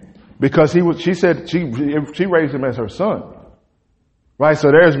 Amen? Because she said she raised him as her son. Right?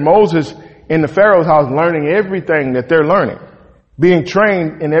 So there's Moses in the Pharaoh's house learning everything that they're learning being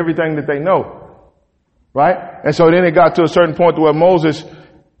trained in everything that they know. Right? And so then it got to a certain point where Moses,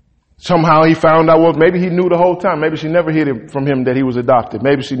 somehow he found out, well, maybe he knew the whole time. Maybe she never hid it from him that he was adopted.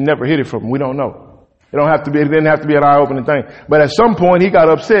 Maybe she never hid it from him. We don't know. It didn't have to be an eye-opening thing. But at some point he got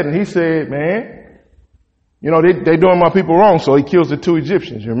upset and he said, man, they doing my people wrong. So he kills the 2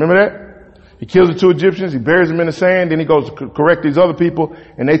 Egyptians. You remember that? He kills the 2 Egyptians. He buries them in the sand. Then he goes to correct these other people.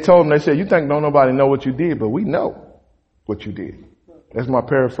 And they told him, they said, you think don't nobody know what you did, but we know what you did. That's my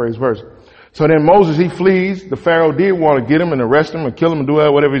paraphrase verse. So then Moses, he flees. The Pharaoh did want to get him and arrest him and kill him and do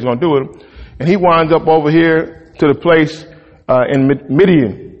whatever he's going to do with him. And he winds up over here to the place in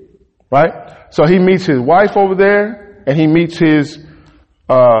Midian, right? So he meets his wife over there and he meets his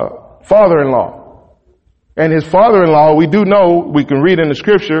father-in-law. And his father-in-law, we do know, we can read in the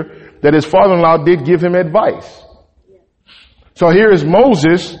scripture, that his father-in-law did give him advice. So here is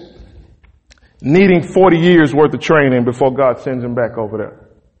Moses needing 40 years worth of training before God sends him back over there.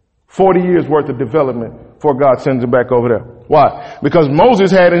 40 years worth of development before God sends him back over there. Why? Because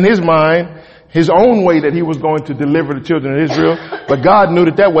Moses had in his mind his own way that he was going to deliver the children of Israel, but God knew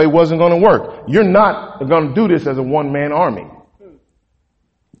that way wasn't going to work. You're not going to do this as a one-man army.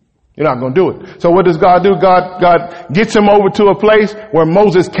 You're not going to do it. So what does God do? God gets him over to a place where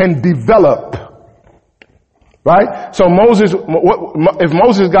Moses can develop. Right? So if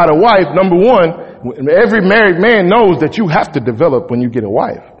Moses got a wife, number one, every married man knows that you have to develop when you get a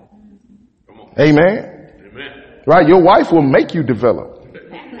wife. Amen. Right? Your wife will make you develop.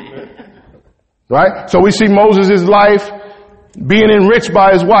 Right? So we see Moses' life being enriched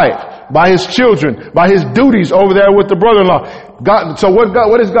by his wife, by his children, by his duties over there with the brother-in-law.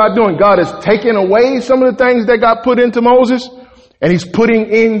 What is God doing? God is taking away some of the things that got put into Moses, and he's putting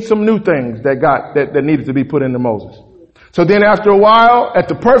in some new things that needed to be put into Moses. So then after a while, at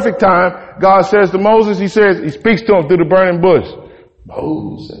the perfect time, God says to Moses, he speaks to him through the burning bush.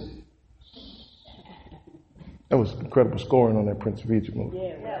 Moses. That was incredible scoring on that Prince of Egypt movie.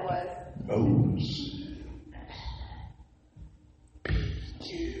 Yeah, that was. Moses.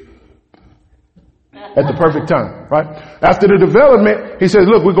 At the perfect time, right? After the development, he says,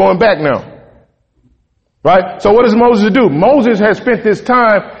 look, we're going back now. Right? So what does Moses do? Moses has spent this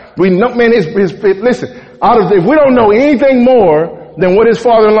time, listen, if we don't know anything more than what his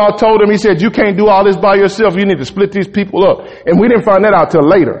father-in-law told him, he said, you can't do all this by yourself. You need to split these people up. And we didn't find that out till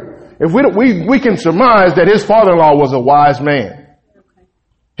later. If we can surmise that his father-in-law was a wise man.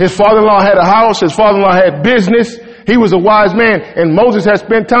 His father-in-law had a house. His father-in-law had business. He was a wise man, and Moses had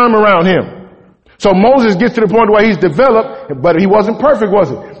spent time around him. So Moses gets to the point where he's developed, but he wasn't perfect, was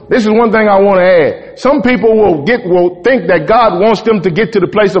it? This is one thing I want to add. Some people will think that God wants them to get to the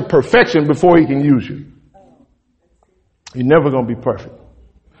place of perfection before he can use you. You're never going to be perfect.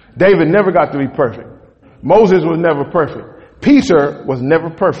 David never got to be perfect. Moses was never perfect. Peter was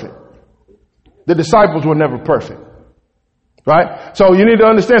never perfect. The disciples were never perfect. Right? So you need to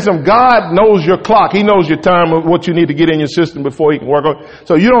understand something. God knows your clock. He knows your time of what you need to get in your system before he can work on it.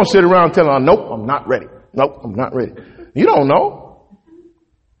 So you don't sit around telling him, nope, I'm not ready. Nope, I'm not ready. You don't know.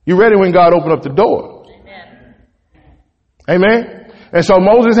 You're ready when God opened up the door. Amen. Amen. And so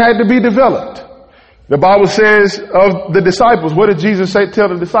Moses had to be developed. The Bible says of the disciples, what did Jesus tell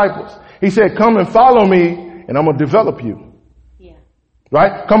the disciples? He said, come and follow me and I'm going to develop you.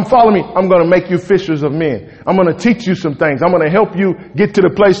 Right? Come follow me. I'm going to make you fishers of men. I'm going to teach you some things. I'm going to help you get to the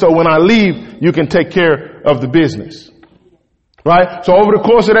place so when I leave, you can take care of the business. Right? So over the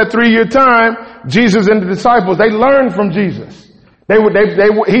course of that 3-year time, Jesus and the disciples, they learned from Jesus.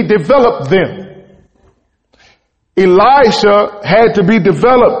 He developed them. Elisha had to be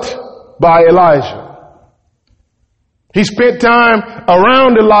developed by Elijah. He spent time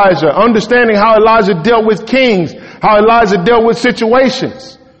around Elijah, understanding how Elijah dealt with kings, how Elijah dealt with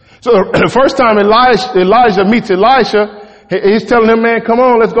situations. So the first time Elijah meets Elisha, he's telling him, man, come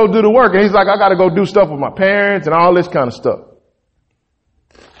on, let's go do the work. And he's like, I got to go do stuff with my parents and all this kind of stuff.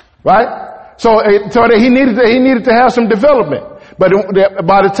 Right? So that he needed to have some development. But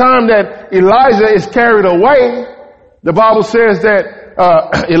by the time that Elijah is carried away, the Bible says that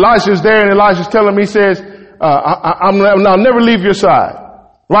Elisha's there and Elijah's telling him, he says, I'll never leave your side.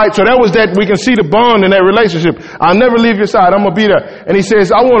 Right? So that was that we can see the bond in that relationship. I'll never leave your side. I'm going to be there. And he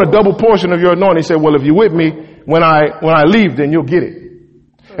says, I want a double portion of your anointing. He said, well, if you're with me, when I leave, then you'll get it.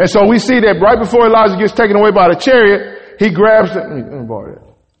 And so we see that right before Elijah gets taken away by the chariot, he grabs it. Let me borrow that.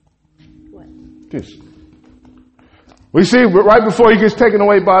 What? This. We see right before he gets taken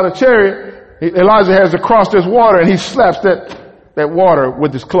away by the chariot, Elijah has to cross this water and he slaps that water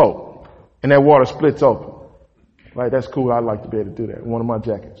with his cloak. And that water splits open. Right, that's cool. I'd like to be able to do that in one of my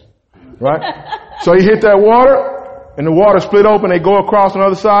jackets. Right? So he hit that water and the water split open. They go across on the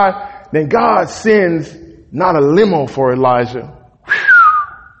other side. Then God sends not a limo for Elijah.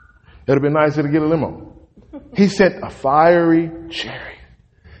 It would have been nicer to get a limo. He sent a fiery chariot.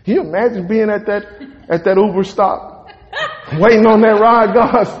 Can you imagine being at that Uber stop, waiting on that ride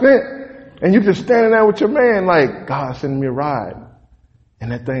God sent, and you just standing there with your man like, God sent me a ride.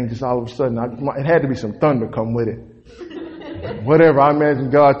 And that thing just all of a sudden, it had to be some thunder come with it. Whatever, I imagine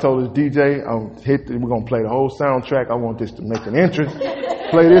God told his DJ, we're going to play the whole soundtrack. I want this to make an entrance.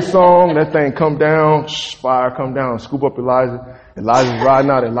 Play this song, that thing come down, fire come down, scoop up Elijah. Elijah's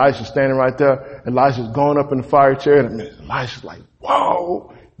riding out, Elisha's standing right there. Elijah's going up in the fire chariot, and Elisha's like,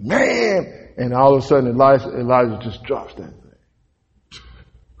 whoa, man. And all of a sudden, Elijah just drops that thing.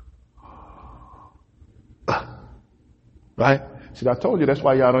 Right? See, I told you that's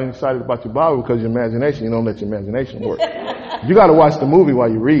why y'all don't get excited about your Bible, because your imagination, you don't let your imagination work. You got to watch the movie while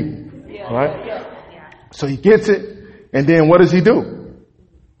you read. Right? So he gets it, and then what does he do?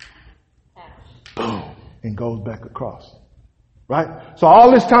 Boom. And goes back across. Right? So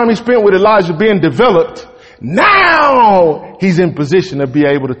all this time he spent with Elijah being developed, now he's in position to be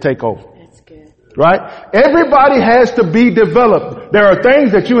able to take over. That's good. Right? Everybody has to be developed. There are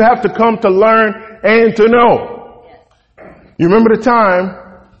things that you have to come to learn and to know. You remember the time,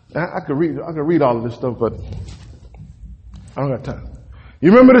 I could read all of this stuff, but I don't got time.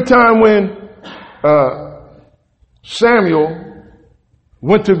 You remember the time when Samuel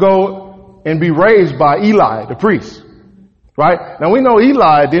went to go and be raised by Eli, the priest. Right? Now we know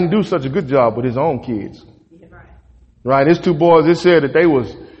Eli didn't do such a good job with his own kids. Right? His two boys, it said that they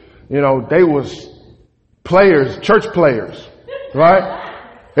was players, church players. Right?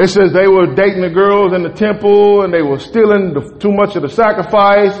 It says they were dating the girls in the temple and they were stealing too much of the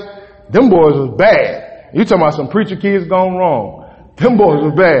sacrifice. Them boys was bad. You talking about some preacher kids gone wrong. Them boys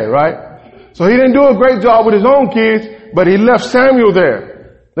was bad, right? So he didn't do a great job with his own kids, but he left Samuel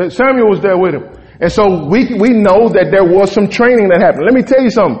there. Samuel was there with him. And so we know that there was some training that happened. Let me tell you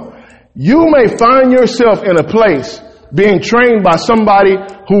something. You may find yourself in a place being trained by somebody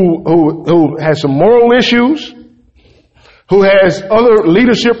who has some moral issues, who has other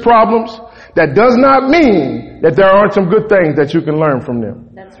leadership problems. That does not mean that there aren't some good things that you can learn from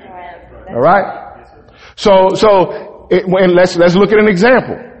them. That's right. All right? So let's look at an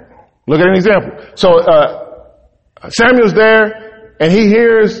example. Look at an example. So Samuel's there and he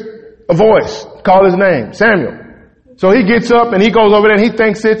hears a voice call his name, Samuel. So he gets up and he goes over there and he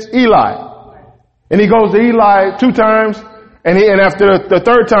thinks it's Eli. And he goes to Eli 2 times, and after the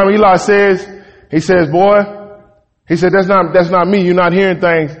 3rd time Eli says, boy, he said, that's not me. You're not hearing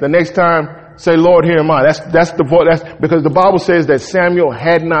things. The next time, say, Lord, here am I. That's the voice. That's because the Bible says that Samuel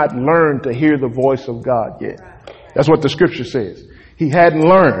had not learned to hear the voice of God yet. That's what the scripture says. He hadn't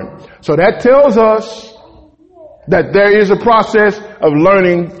learned. So that tells us that there is a process of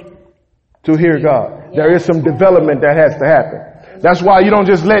learning to hear God. There is some development that has to happen. That's why you don't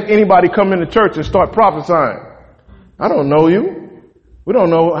just let anybody come into church and start prophesying. I don't know you. We don't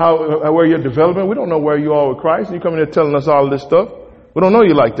know where you're developing. We don't know where you are with Christ. And you come in here telling us all this stuff. We don't know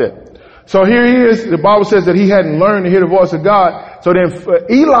you like that. So here he is. The Bible says that he hadn't learned to hear the voice of God. So then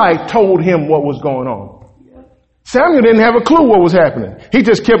Eli told him what was going on. Samuel didn't have a clue what was happening. He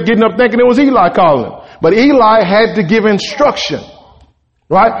just kept getting up thinking it was Eli calling him. But Eli had to give instruction.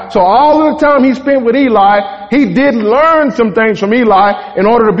 Right? So all of the time he spent with Eli, he did learn some things from Eli in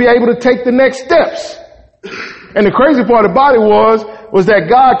order to be able to take the next steps. And the crazy part about it was that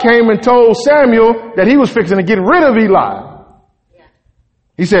God came and told Samuel that he was fixing to get rid of Eli.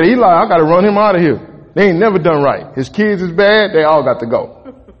 He said, Eli, I got to run him out of here. They ain't never done right. His kids is bad. They all got to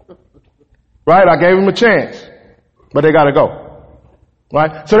go. Right? I gave him a chance, but they got to go.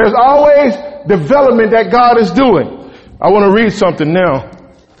 Right? So there's always development that God is doing. I want to read something now.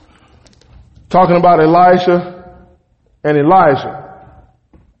 Talking about Elisha and Elijah.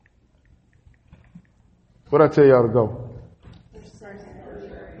 What'd I tell y'all to go?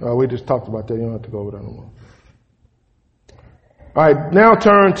 We just talked about that. You don't have to go over that no more. All right, now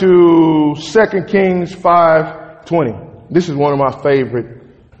turn to 2 Kings 5:20. This is one of my favorite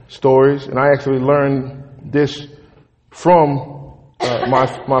stories, and I actually learned this from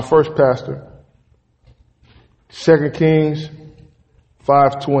my first pastor. 2 Kings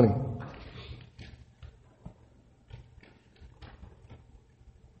 5:20.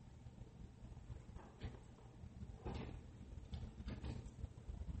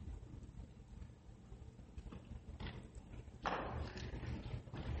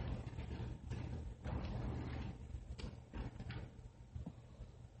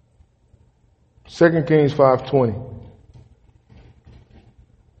 Second Kings 5:20.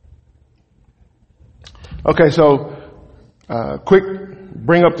 Okay, so quick,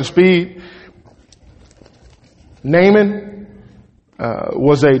 bring up to speed. Naaman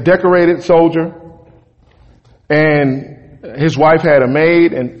was a decorated soldier, and his wife had a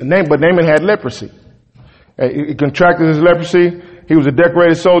maid, but Naaman had leprosy. He contracted his leprosy. He was a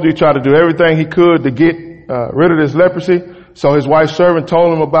decorated soldier. He tried to do everything he could to get rid of this leprosy. So his wife's servant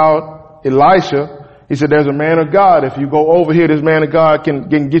told him about Elisha. He said, there's a man of God. If you go over here, this man of God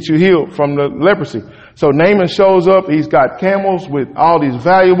can get you healed from the leprosy. So Naaman shows up. He's got camels with all these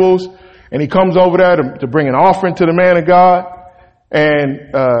valuables, and he comes over there to bring an offering to the man of God.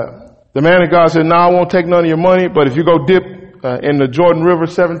 And the man of God said, no, I won't take none of your money, but if you go dip in the Jordan River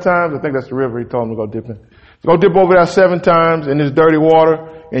 7 times, I think that's the river he told him to go dip in. Go dip over there 7 times in this dirty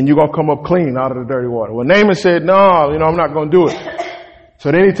water, and you're going to come up clean out of the dirty water. Well, Naaman said, no, I'm not going to do it.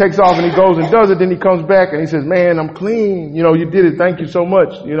 So then he takes off and he goes and does it. Then he comes back and he says, man, I'm clean. You did it. Thank you so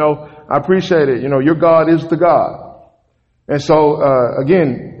much. I appreciate it. Your God is the God. And so,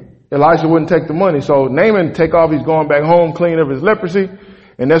 again, Elisha wouldn't take the money. So Naaman take off. He's going back home, clean of his leprosy.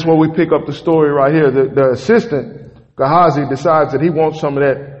 And that's where we pick up the story right here. The assistant, Gehazi, decides that he wants some of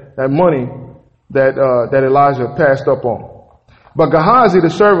that money that Elijah passed up on. But Gehazi,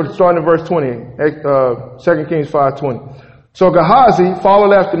 the servant, starting in verse 20, 2 Kings 5:20. So Gehazi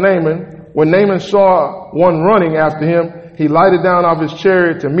followed after Naaman. When Naaman saw one running after him, he lighted down off his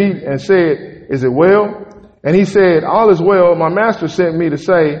chariot to meet and said, is it well? And he said, all is well. My master sent me to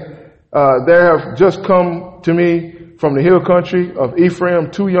say, there have just come to me from the hill country of Ephraim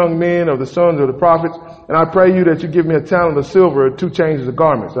 2 young men of the sons of the prophets, and I pray you that you give me a talent of silver and 2 changes of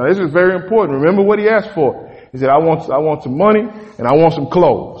garments. Now this is very important. Remember what he asked for. He said, I want some money and I want some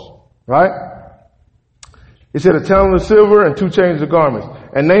clothes. Right? He said, a talent of silver and 2 changes of garments.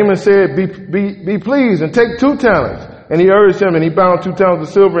 And Naaman said, be pleased and take 2 talents. And he urged him, and he bound 2 talents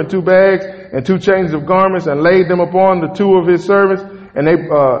of silver in 2 bags and 2 changes of garments and laid them upon the 2 of his servants, and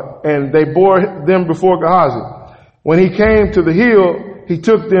they bore them before Gehazi. When he came to the hill, he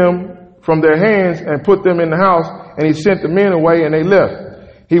took them from their hands and put them in the house, and he sent the men away, and they left.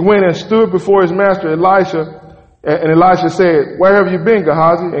 He went and stood before his master Elisha, and Elisha said, where have you been,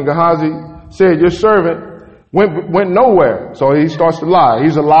 Gehazi? And Gehazi said, your servant went nowhere. So he starts to lie.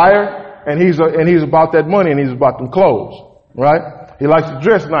 He's a liar, and he's about that money, and he's about them clothes. Right? He likes to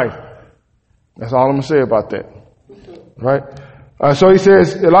dress nice. That's all I'm going to say about that. Right? So he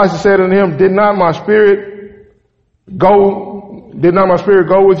says, Elisha said unto him, did not my spirit go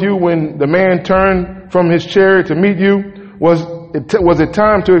with you when the man turned from his chariot to meet you? Was it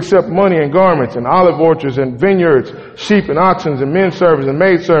time to accept money and garments and olive orchards and vineyards, sheep and oxen and men servants and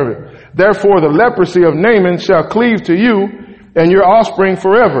maid servants? Therefore the leprosy of Naaman shall cleave to you and your offspring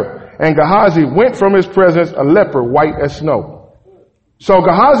forever. And Gehazi went from his presence a leper white as snow. So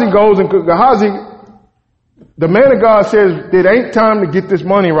Gehazi goes, and the man of God says, it ain't time to get this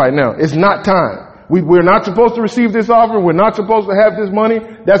money right now. It's not time. We're not supposed to receive this offer. We're not supposed to have this money.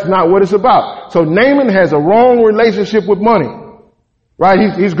 That's not what it's about. So Naaman has a wrong relationship with money.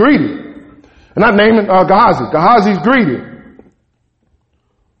 Right? He's greedy. Not Naaman, Gehazi. Gehazi's greedy.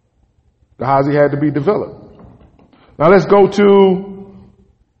 Gehazi had to be developed. Now let's go to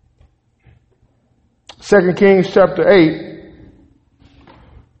 2 Kings chapter 8.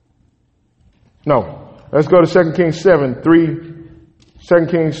 No. Let's go to 2 Kings 7:3. 2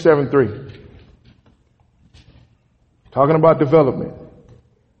 Kings 7:3. Talking about development.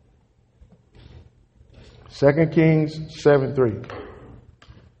 2 Kings 7:3.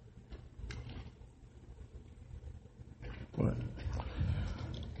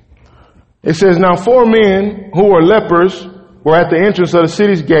 It says, now 4 men who were lepers were at the entrance of the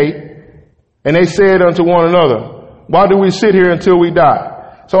city's gate, and they said unto one another, why do we sit here until we die?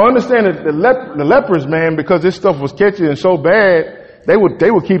 So understand that the lepers, man, because this stuff was catchy and so bad, they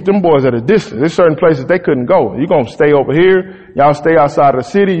would keep them boys at a distance. There's certain places they couldn't go. You're going to stay over here. Y'all stay outside of the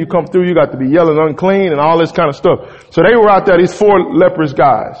city. You come through, you got to be yelling unclean and all this kind of stuff. So they were out there, these 4 leprous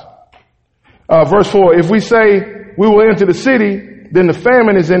guys. Verse 4, if we say we will enter the city, then the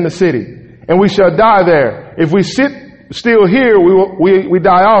famine is in the city, and we shall die there. If we sit still here, we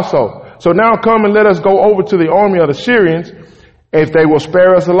die also. So now come and let us go over to the army of the Syrians. If they will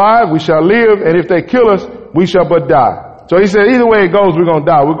spare us alive, we shall live, and if they kill us, we shall but die. So he said, either way it goes, we're going to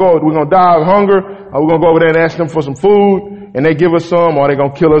die. We're going to die of hunger, or we're going to go over there and ask them for some food, and they give us some, or they're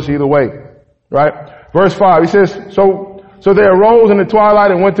going to kill us either way. Right? Verse 5, he says, so they arose in the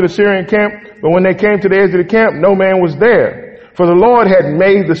twilight and went to the Syrian camp, but when they came to the edge of the camp, no man was there. For the Lord had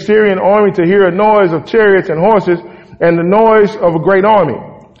made the Syrian army to hear a noise of chariots and horses, and the noise of a great army.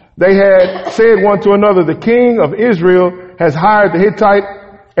 They had said one to another, the king of Israel has hired the Hittite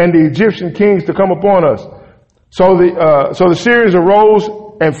and the Egyptian kings to come upon us. So the Syrians arose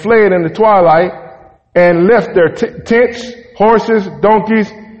and fled in the twilight and left their tents, horses,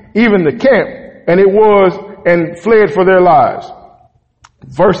 donkeys, even the camp, and fled for their lives.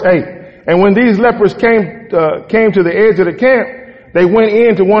 Verse 8. And when these lepers came to the edge of the camp, they went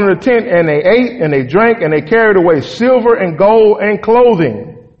into one of the tents and they ate and they drank and they carried away silver and gold and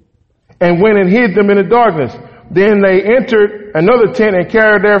clothing and went and hid them in the darkness. Then they entered another tent and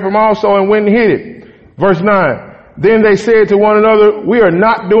carried therefrom also and went and hid it. Verse 9. Then they said to one another, we are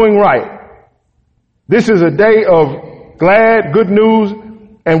not doing right. This is a day of glad, good news,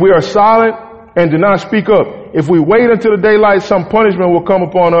 and we are silent and do not speak up. If we wait until the daylight, some punishment will come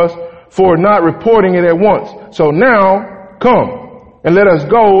upon us for not reporting it at once. So now, come and let us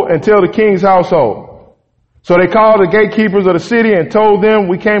go and tell the king's household. So they called the gatekeepers of the city and told them,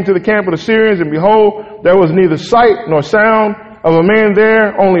 we came to the camp of the Syrians, and behold, there was neither sight nor sound of a man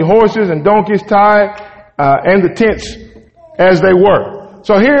there, only horses and donkeys tied, and the tents as they were.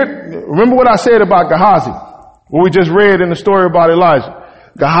 So here, remember what I said about Gehazi, what we just read in the story about Elijah.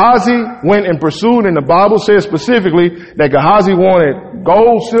 Gehazi went and pursued, and the Bible says specifically that Gehazi wanted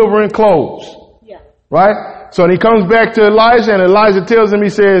gold, silver, and clothes. Yeah. Right? So he comes back to Elijah, and Elijah tells him, he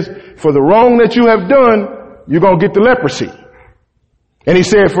says, for the wrong that you have done, you're going to get the leprosy. And he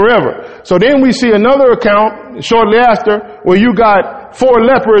said forever. So then we see another account shortly after where you got 4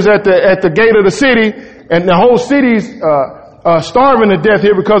 lepers at the gate of the city, and the whole city's starving to death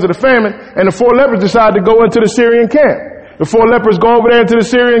here because of the famine, and the 4 lepers decide to go into the Syrian camp. The 4 lepers go over there into the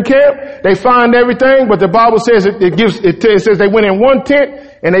Syrian camp. They find everything, but the Bible says it says they went in one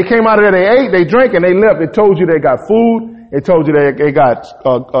tent and they came out of there. They ate, they drank, and they left. It told you they got food. It told you they got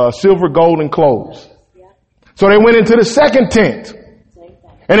silver, gold, and clothes. So they went into the second tent,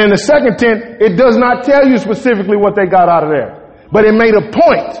 and in the second tent, it does not tell you specifically what they got out of there, but it made a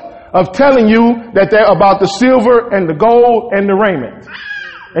point of telling you that they're about the silver and the gold and the raiment.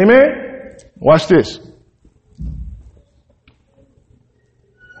 Amen. Watch this.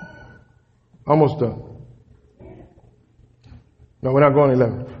 Almost done. No, we're not going to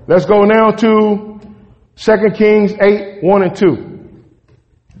 11. Let's go now to 2 Kings 8, 1 and 2.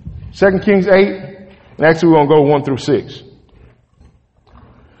 2 Kings 8, and actually we're going to go 1 through 6.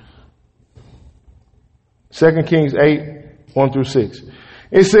 2 Kings 8, 1 through 6.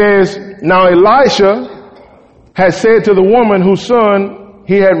 It says, now Elisha had said to the woman whose son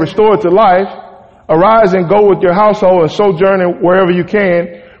he had restored to life, arise and go with your household and sojourn wherever you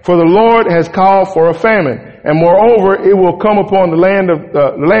can, for the Lord has called for a famine, and moreover, it will come upon the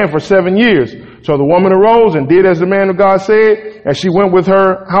land for 7 years. So the woman arose and did as the man of God said, and she went with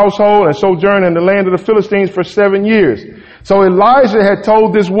her household and sojourned in the land of the Philistines for 7 years. So Elijah had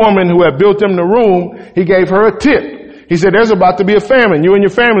told this woman who had built him the room, he gave her a tip. He said, there's about to be a famine. You and your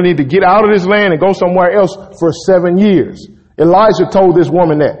family need to get out of this land and go somewhere else for 7 years. Elijah told this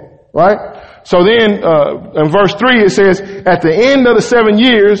woman that, right? So then, in verse 3, it says, at the end of the 7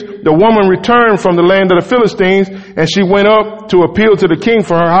 years, the woman returned from the land of the Philistines, and she went up to appeal to the king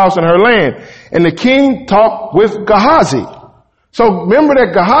for her house and her land. And the king talked with Gehazi. So remember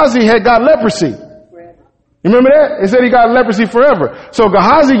that Gehazi had got leprosy. You remember that? It said he got leprosy forever. So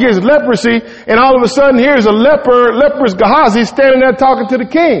Gehazi gets leprosy, and all of a sudden here's a leprous Gehazi standing there talking to the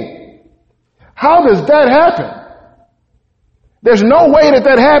king. How does that happen? There's no way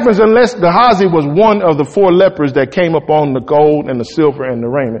that happens unless Gehazi was one of the 4 lepers that came upon the gold and the silver and the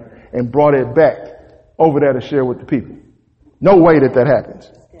raiment and brought it back over there to share with the people. No way that happens.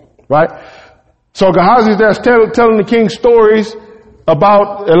 Right? So Gehazi's there telling the king stories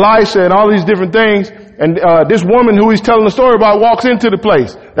about Elisha and all these different things. And this woman who he's telling the story about walks into the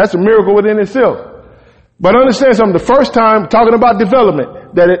place. That's a miracle within itself. But understand something. The first time, talking about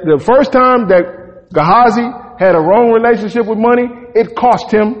development, the first time that Gehazi had a wrong relationship with money, it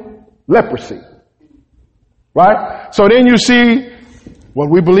cost him leprosy. Right? So then you see what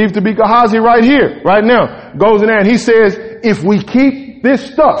we believe to be Gehazi right here, right now. Goes in there and he says, if we keep this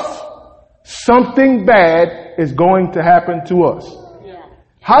stuff, something bad is going to happen to us. Yeah.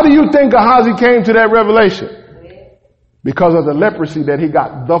 How do you think Gehazi came to that revelation? Because of the leprosy that he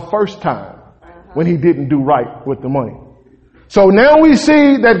got the first time when he didn't do right with the money. So now we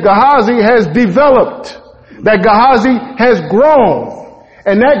see that Gehazi has developed. That Gehazi has grown,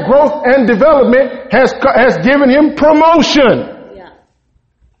 and that growth and development has given him promotion. Yeah.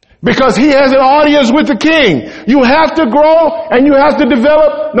 Because he has an audience with the king. You have to grow and you have to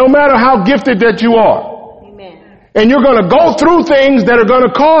develop no matter how gifted that you are. Amen. And you're going to go through things that are going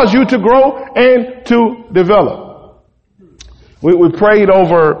to cause you to grow and to develop. We prayed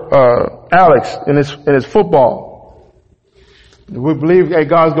over Alex in his football. We believe, hey,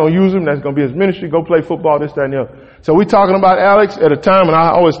 God's going to use him. That's going to be his ministry. Go play football, this, that, and the other. So we're talking about Alex at a time, and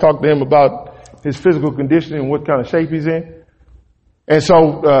I always talk to him about his physical condition and what kind of shape he's in. And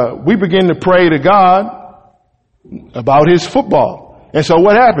so we begin to pray to God about his football. And so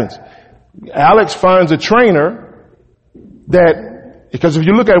what happens? Alex finds a trainer that, because if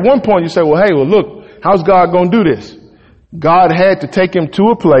you look at one point, you say, well, hey, well, look, how's God going to do this? God had to take him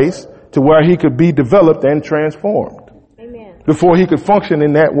to a place to where he could be developed and transformed. Amen. Before he could function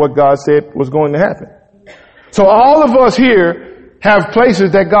in that what God said was going to happen. So all of us here have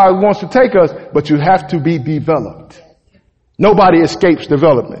places that God wants to take us, but you have to be developed. Nobody escapes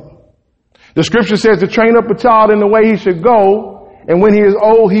development. The scripture says to train up a child in the way he should go, and when he is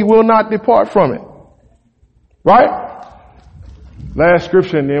old, he will not depart from it. Right? Last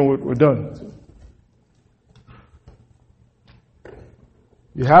scripture, and then we're done.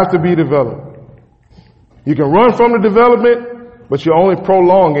 You have to be developed. You can run from the development, but you're only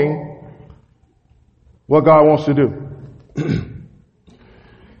prolonging what God wants to do.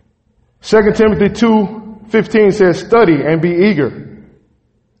 2 Timothy 2:15 says, study and be eager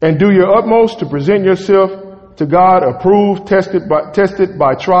and do your utmost to present yourself to God approved, tested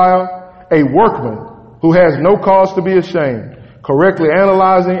by trial, a workman who has no cause to be ashamed, correctly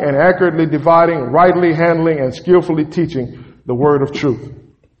analyzing and accurately dividing, rightly handling and skillfully teaching the word of truth.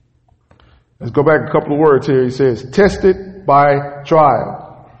 Let's go back a couple of words here. He says, tested by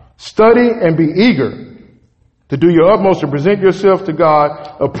trial. Study and be eager to do your utmost to present yourself to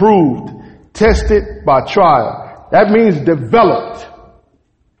God approved, tested by trial. That means developed.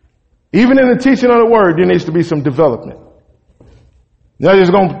 Even in the teaching of the word, there needs to be some development. You're not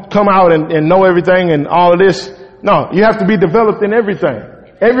just going to come out and know everything and all of this. No, you have to be developed in everything.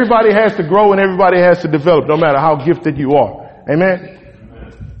 Everybody has to grow and everybody has to develop, no matter how gifted you are. Amen?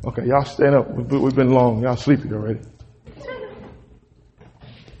 Okay, y'all stand up. We've been long. Y'all sleepy already.